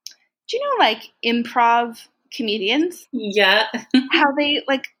do you know like improv comedians? Yeah. How they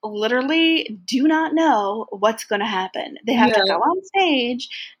like literally do not know what's going to happen. They have to go Yeah. on stage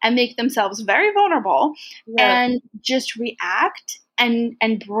and make themselves very vulnerable Yeah. and just react and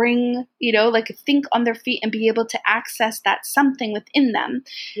bring, like think on their feet and be able to access that something within them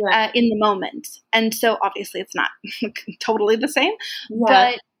Yeah. in the moment. And so obviously it's not totally the same,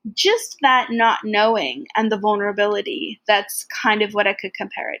 Yeah. but just that not knowing and the vulnerability, that's kind of what I could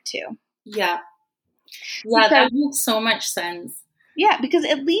compare it to. Yeah. Yeah, Because that makes so much sense. yeah, because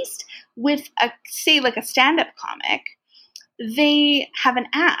at least with say like a stand-up comic, they have an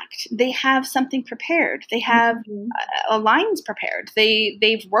act, they have something prepared, they have Mhm. lines prepared,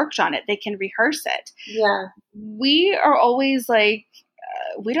 they've worked on it, they can rehearse it. Yeah. We are always like,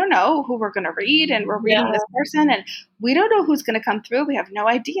 we don't know who we're going to read, and we're Yeah. reading this person, and we don't know who's going to come through. We have no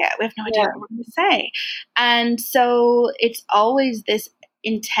idea. We have no idea Yeah. what we're going to say. And so it's always this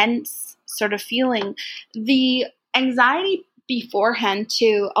intense sort of feeling. The anxiety beforehand,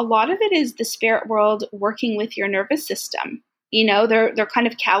 too, a lot of it is the spirit world working with your nervous system. They're kind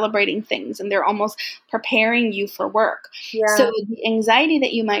of calibrating things, and they're almost preparing you for work. So Yeah. the anxiety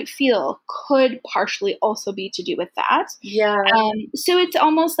that you might feel could partially also be to do with that. Yeah. So it's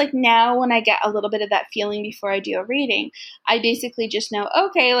almost like now when I get a little bit of that feeling before I do a reading, I basically just know,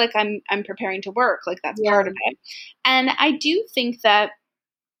 okay, like I'm preparing to work, like that's Yeah. part of it. And I do think that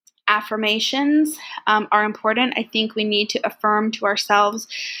affirmations are important. I think we need to affirm to ourselves,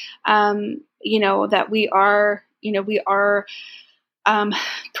 that we are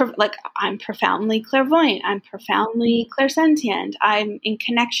like I'm profoundly clairvoyant, I'm profoundly clairsentient, I'm in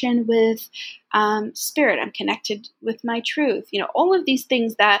connection with spirit, I'm connected with my truth. All of these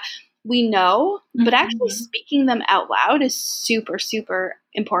things that we know, but actually Mhm. speaking them out loud is super, super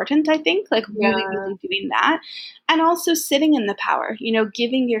important, I think, like really, Yeah. really doing that. And also sitting in the power,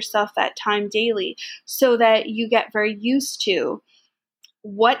 giving yourself that time daily so that you get very used to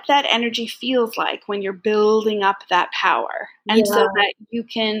what that energy feels like when you're building up that power. And so Yeah. that you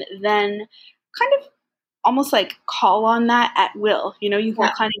can then kind of almost like call on that at will. You can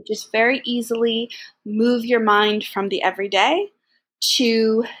Yeah. kind of just very easily move your mind from the everyday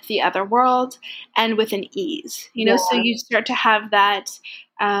to the other world, and with an ease, Yeah. so you start to have that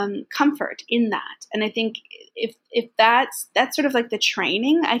comfort in that. And I think if that's sort of like the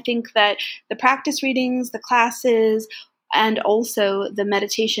training, I think that the practice readings, the classes, and also the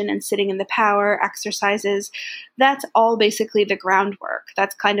meditation and sitting in the power exercises, that's all basically the groundwork.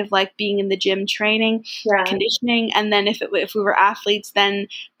 That's kind of like being in the gym training, Yeah. conditioning. And then if we were athletes, then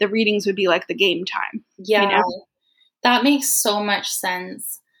the readings would be like the game time. Yeah. That makes so much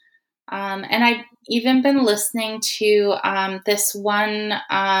sense. And I've even been listening to this one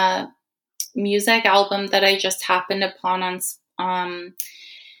music album that I just happened upon on,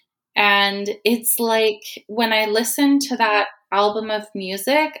 and it's like when I listen to that album of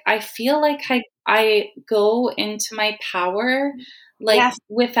music, I feel like I go into my power, like Yes,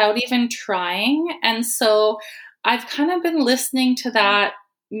 without even trying. And so I've kind of been listening to that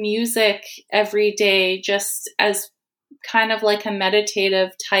music every day, just as kind of like a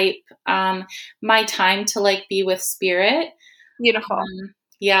meditative type, my time to like be with spirit. beautiful.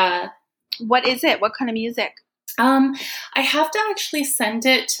 Yeah. What is it? What kind of music? I have to actually send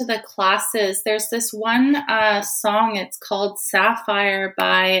it to the classes. There's this one song. It's called Sapphire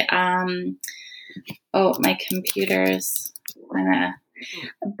by my computer's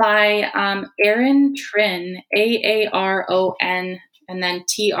by Aaron Trin, Aaron, and then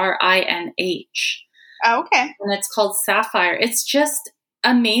Trinh. Oh, okay. And it's called Sapphire. It's just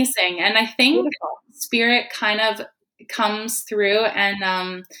amazing. And I think Beautiful. spirit kind of comes through,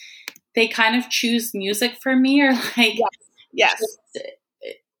 and they kind of choose music for me, or like, Yes. Yes. just,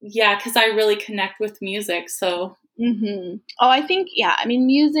 yeah, because I really connect with music. So Mm-hmm. Oh, I think, yeah. I mean,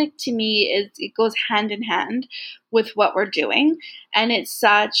 music to me it goes hand in hand with what we're doing, and it's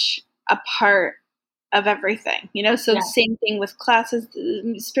such a part of everything, So yeah, same thing with classes.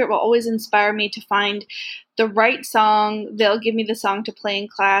 The Spirit will always inspire me to find the right song. They'll give me the song to play in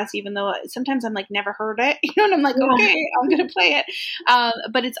class, even though sometimes I'm like never heard it, and I'm like, yeah, okay, I'm gonna play it,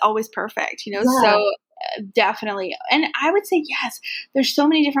 but it's always perfect, yeah, So definitely, and I would say yes. There's so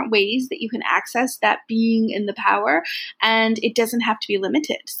many different ways that you can access that being in the power, and it doesn't have to be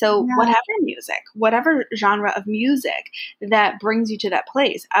limited. So yeah, whatever music, whatever genre of music that brings you to that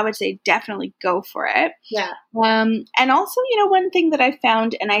place, I would say definitely go for it. yeah. And also, one thing that I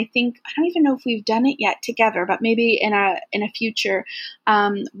found, and I think I don't even know if we've done it yet together, but maybe in a future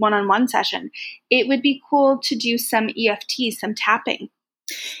one-on-one session, it would be cool to do some EFT, some tapping,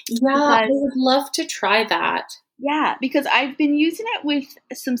 Yeah, I because would love to try that. Yeah, because I've been using it with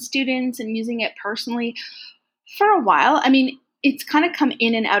some students and using it personally for a while. I mean, it's kind of come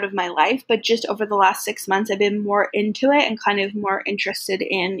in and out of my life, but just over the last 6 months, I've been more into it and kind of more interested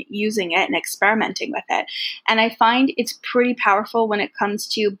in using it and experimenting with it. And I find it's pretty powerful when it comes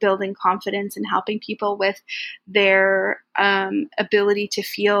to building confidence and helping people with their ability to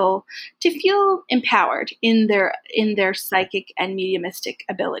feel empowered in their psychic and mediumistic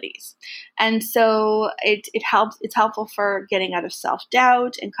abilities. And so it helps. It's helpful for getting out of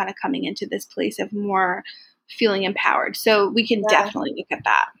self-doubt and kind of coming into this place of more feeling empowered. So we can Yeah, definitely look at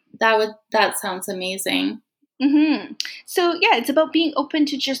that. that sounds amazing. So yeah, it's about being open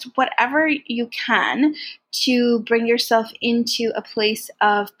to just whatever you can to bring yourself into a place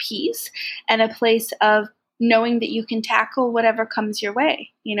of peace and a place of knowing that you can tackle whatever comes your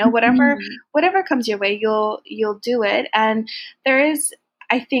way. You know, Mhm. whatever comes your way, you'll do it. And there is,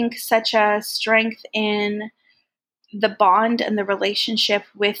 I think, such a strength in the bond and the relationship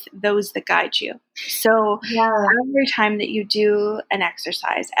with those that guide you. So Yeah, every time that you do an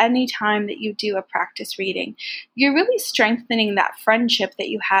exercise, any time that you do a practice reading, you're really strengthening that friendship that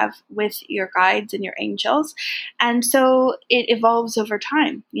you have with your guides and your angels. And so it evolves over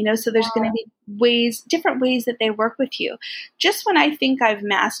time, you know, so there's going to be different ways that they work with you. Just when I think I've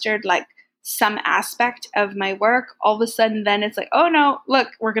mastered like some aspect of my work, all of a sudden then it's like, oh no, look,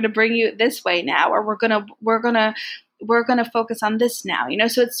 we're going to bring you this way now, or we're going to focus on this now, you know.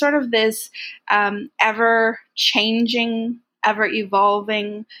 So it's sort of this ever changing, ever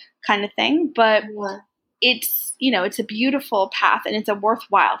evolving kind of thing, but yeah, it's, you know, it's a beautiful path and it's a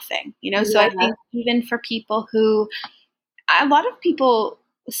worthwhile thing, you know. So I yeah, think even for people who, a lot of people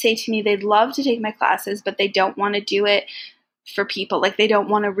say to me they'd love to take my classes but they don't want to do it for people. Like they don't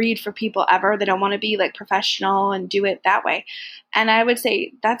want to read for people ever. They don't want to be like professional and do it that way. And I would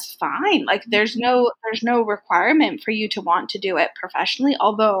say that's fine. Like there's no requirement for you to want to do it professionally,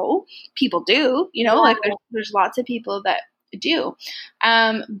 although people do, you know, like yeah, there's lots of people that do.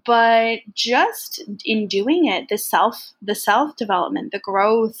 But just in doing it, the self development, the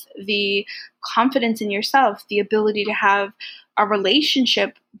growth, the confidence in yourself, the ability to have a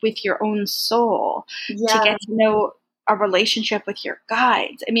relationship with your own soul, to yeah, get to know a relationship with your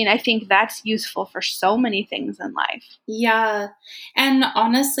guides. I mean, I think that's useful for so many things in life. yeah. And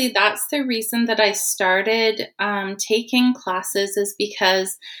honestly, that's the reason that I started taking classes, is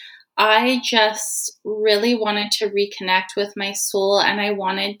because I just really wanted to reconnect with my soul, and I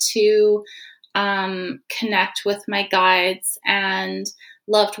wanted to connect with my guides and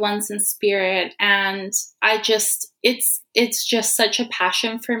loved ones in spirit. And it's just such a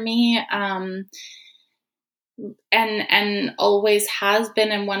passion for me. And always has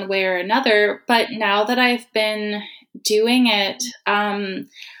been in one way or another. But now that I've been doing it,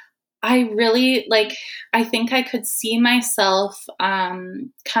 I really like, I think I could see myself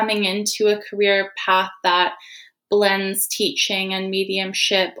coming into a career path that blends teaching and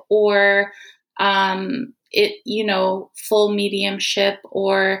mediumship, or full mediumship,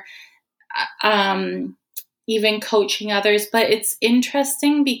 or um, even coaching others. But it's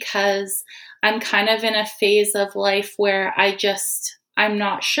interesting because I'm kind of in a phase of life where I'm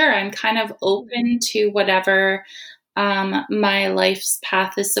not sure. I'm kind of open to whatever my life's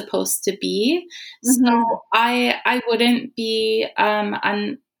path is supposed to be. So Mm-hmm. I wouldn't be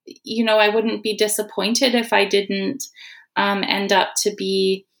I wouldn't be disappointed if I didn't end up to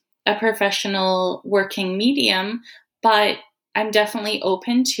be a professional working medium, but I'm definitely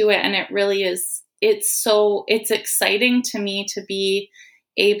open to it, and it really is. It's exciting to me to be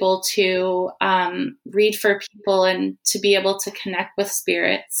able to read for people and to be able to connect with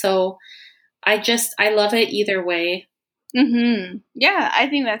spirit. So I love it either way. Yeah, I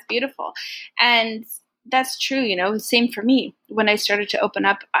think that's beautiful. And that's true, you know, same for me. When I started to open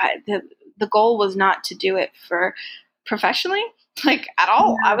up, the goal was not to do it for professionally, like at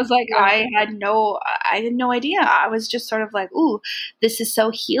all. I Yeah, was like, yeah, I had no idea. I was just sort of like, ooh, this is so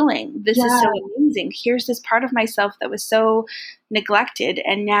healing. This is so yeah, amazing. Here's this part of myself that was so neglected,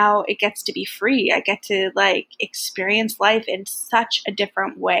 and now it gets to be free. I get to like experience life in such a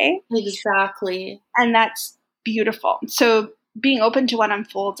different way, exactly. and that's beautiful. So being open to what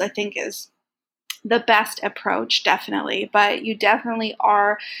unfolds, I think, is the best approach, definitely. But you definitely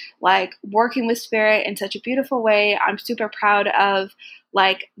are like working with spirit in such a beautiful way. I'm super proud of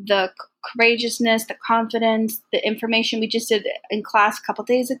like the courageousness, the confidence, the information we just did in class a couple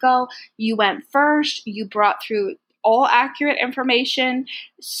days ago. You went first, you brought through all accurate information.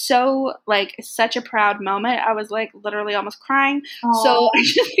 So like such a proud moment. I was like literally almost crying. So I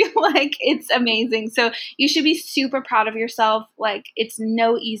just feel like it's amazing. So you should be super proud of yourself. Like it's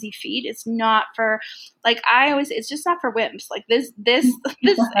no easy feat. It's not for like it's just not for wimps. Like this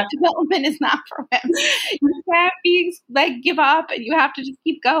development is not for wimps. You can't be like give up, and you have to just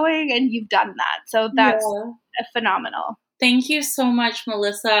keep going, and you've done that. So that's phenomenal. Thank you so much,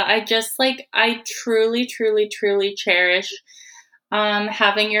 Melissa. I truly, truly, truly cherish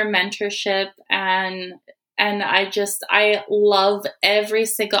having your mentorship, and I love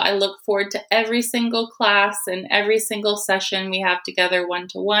I look forward to every single class and every single session we have together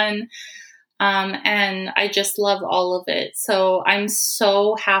one-to-one. And I just love all of it. So I'm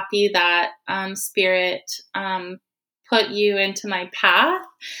so happy that Spirit put you into my path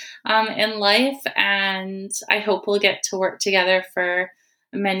in life, and I hope we'll get to work together for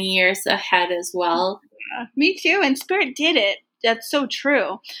many years ahead as well. Yeah, me too. And Spirit did it. That's so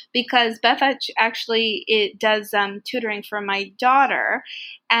true, because Beth actually does tutoring for my daughter,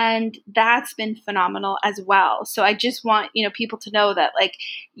 and that's been phenomenal as well. So I just want people to know that like,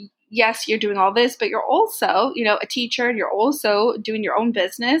 yes, you're doing all this, but you're also a teacher, and you're also doing your own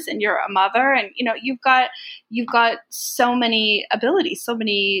business, and you're a mother, and you've got so many abilities, so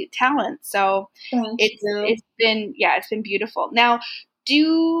many talents. So it's been beautiful. Now,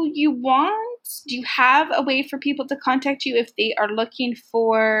 do you have a way for people to contact you if they are looking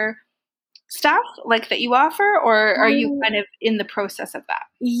for stuff like that you offer, or are you kind of in the process of that?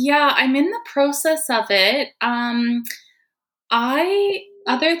 Yeah, I'm in the process of it.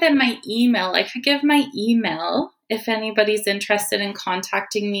 Other than my email, I could give my email if anybody's interested in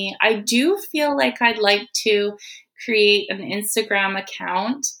contacting me. I do feel like I'd like to create an Instagram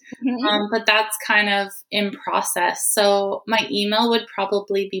account, but that's kind of in process. So my email would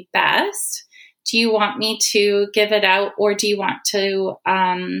probably be best. Do you want me to give it out, or do you want to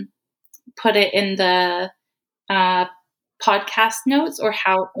put it in the podcast notes, or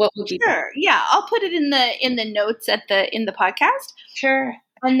what would be? Sure. Yeah, I'll put it in the notes in the podcast. Sure.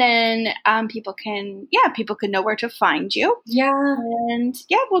 And then people can know where to find you. Yeah. And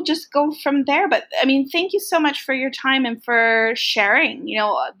we'll just go from there. But I mean, thank you so much for your time and for sharing,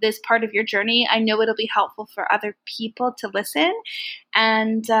 this part of your journey. I know it'll be helpful for other people to listen.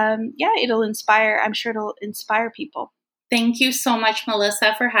 And it'll inspire. I'm sure it'll inspire people. Thank you so much,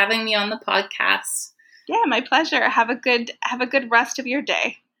 Melissa, for having me on the podcast. Yeah, my pleasure. Have a good rest of your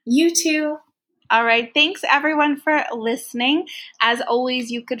day. You too. All right. Thanks, everyone, for listening. As always,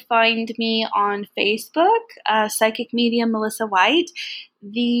 you could find me on Facebook, Psychic Medium Melissa White.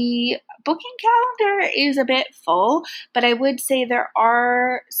 The booking calendar is a bit full, but I would say there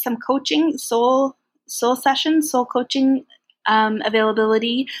are some coaching, soul sessions, soul coaching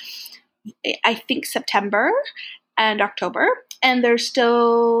availability, I think September and October. And there's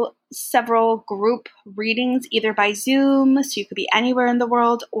still several group readings, either by Zoom, so you could be anywhere in the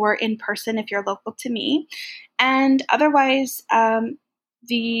world, or in person if you're local to me. And otherwise,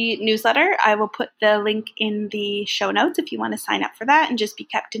 the newsletter, I will put the link in the show notes if you want to sign up for that and just be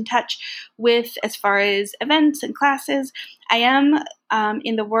kept in touch with as far as events and classes. I am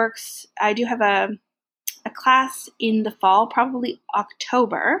in the works. I do have a class in the fall, probably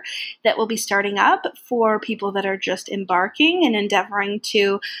October, that will be starting up for people that are just embarking and endeavoring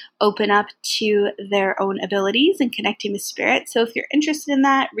to open up to their own abilities and connecting with spirit. So if you're interested in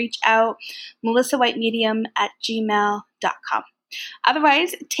that, reach out, melissawhitemedium@gmail.com.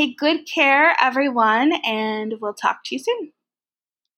 Otherwise, take good care, everyone, and we'll talk to you soon.